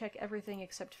to uncheck everything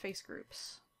except face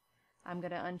groups. I'm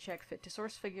going to uncheck fit to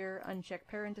source figure, uncheck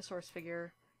parent to source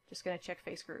figure, just going to check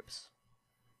face groups.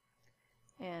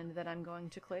 And then I'm going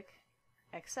to click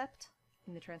accept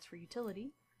in the transfer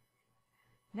utility.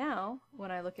 Now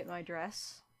when I look at my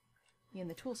dress in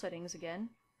the tool settings again,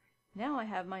 now I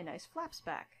have my nice flaps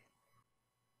back.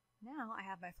 Now I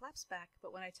have my flaps back,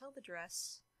 but when I tell the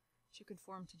dress to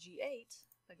conform to G8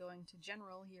 by going to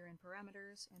general here in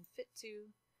parameters and fit to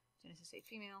Genesis 8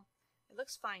 female, it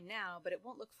looks fine now, but it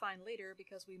won't look fine later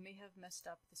because we may have messed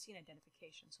up the scene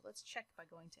identification. So let's check by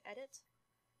going to edit,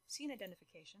 scene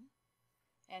identification,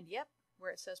 and yep,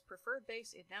 where it says preferred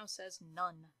base, it now says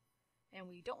none. And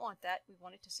we don't want that. We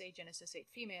want it to say Genesis 8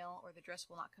 female, or the dress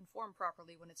will not conform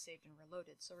properly when it's saved and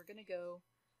reloaded. So we're going to go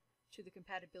to the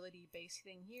compatibility base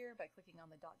thing here by clicking on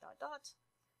the ...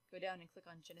 Go down and click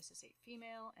on Genesis 8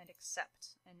 Female and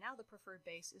accept. And now the preferred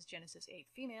base is Genesis 8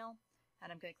 Female,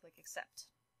 and I'm going to click accept.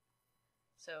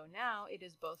 So now it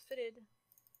is both fitted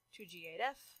to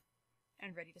G8F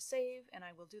and ready to save, and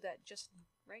I will do that just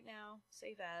right now.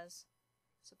 Save as,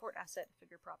 support asset,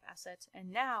 figure prop asset,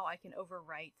 and now I can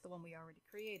overwrite the one we already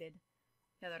created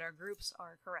now that our groups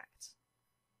are correct.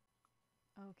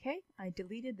 Okay, I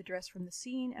deleted the dress from the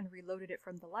scene and reloaded it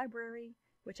from the library,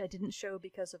 which I didn't show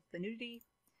because of the nudity.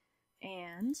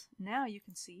 And now you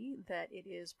can see that it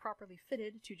is properly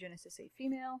fitted to Genesis 8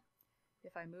 Female.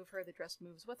 If I move her, the dress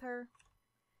moves with her.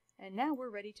 And now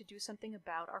we're ready to do something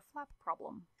about our flap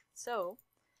problem. So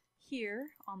here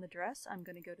on the dress, I'm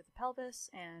going to go to the pelvis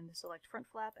and select front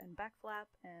flap and back flap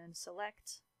and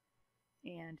select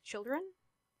and children.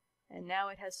 And now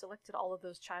it has selected all of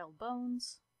those child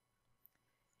bones.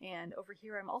 And over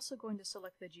here, I'm also going to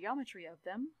select the geometry of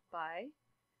them by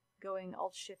going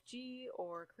Alt-Shift-G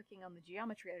or clicking on the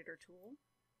Geometry Editor tool.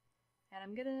 And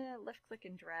I'm going to left-click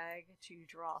and drag to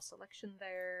draw a selection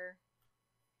there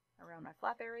around my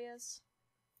flap areas.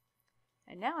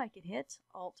 And now I can hit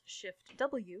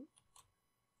Alt-Shift-W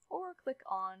or click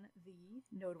on the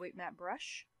Node Weight Map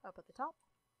brush up at the top.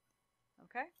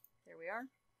 Okay, there we are.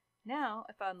 Now,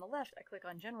 if on the left I click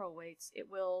on General Weights, it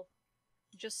will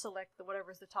just select the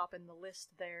whatever's the top in the list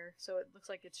there, so it looks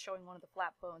like it's showing one of the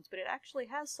flap bones, but it actually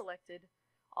has selected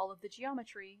all of the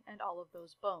geometry and all of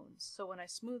those bones. So when I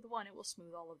smooth one, it will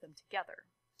smooth all of them together.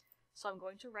 So I'm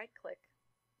going to right-click,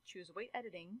 choose Weight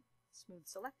Editing, Smooth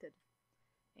Selected.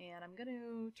 And I'm going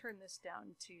to turn this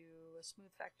down to a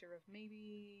smooth factor of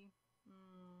maybe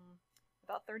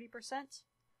about 30%.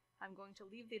 I'm going to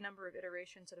leave the number of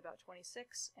iterations at about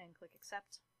 26 and click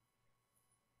Accept.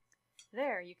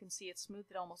 There, you can see it's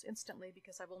smoothed it almost instantly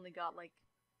because I've only got like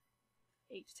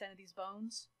 8 to 10 of these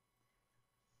bones.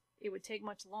 It would take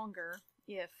much longer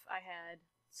if I had,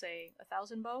 say,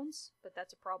 1,000 bones, but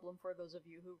that's a problem for those of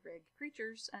you who rig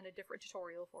creatures and a different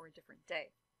tutorial for a different day.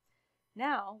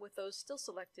 Now, with those still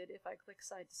selected, if I click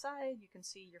side to side, you can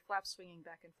see your flaps swinging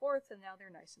back and forth, and now they're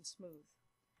nice and smooth.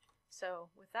 So,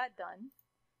 with that done,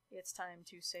 it's time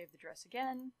to save the dress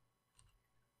again.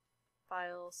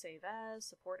 File, Save As,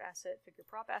 Support Asset, Figure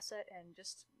Prop Asset, and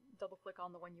just double-click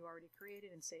on the one you already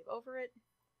created and save over it.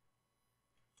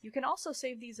 You can also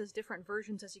save these as different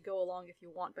versions as you go along if you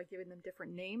want by giving them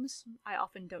different names. I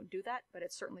often don't do that, but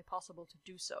it's certainly possible to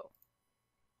do so.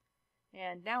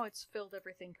 And now it's filled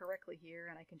everything correctly here,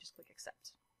 and I can just click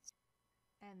Accept.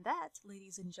 And that,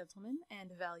 ladies and gentlemen,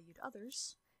 and valued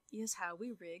others, is how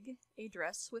we rig a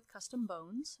dress with custom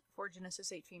bones for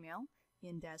Genesis 8 Female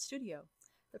in Daz Studio.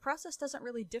 The process doesn't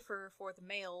really differ for the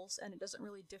males, and it doesn't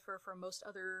really differ for most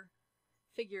other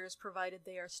figures, provided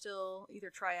they are still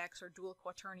either triax or dual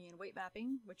quaternion weight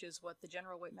mapping, which is what the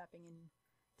general weight mapping in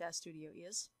Daz Studio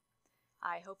is.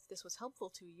 I hope this was helpful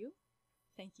to you.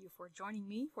 Thank you for joining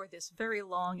me for this very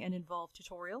long and involved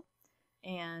tutorial,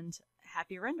 and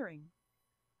happy rendering!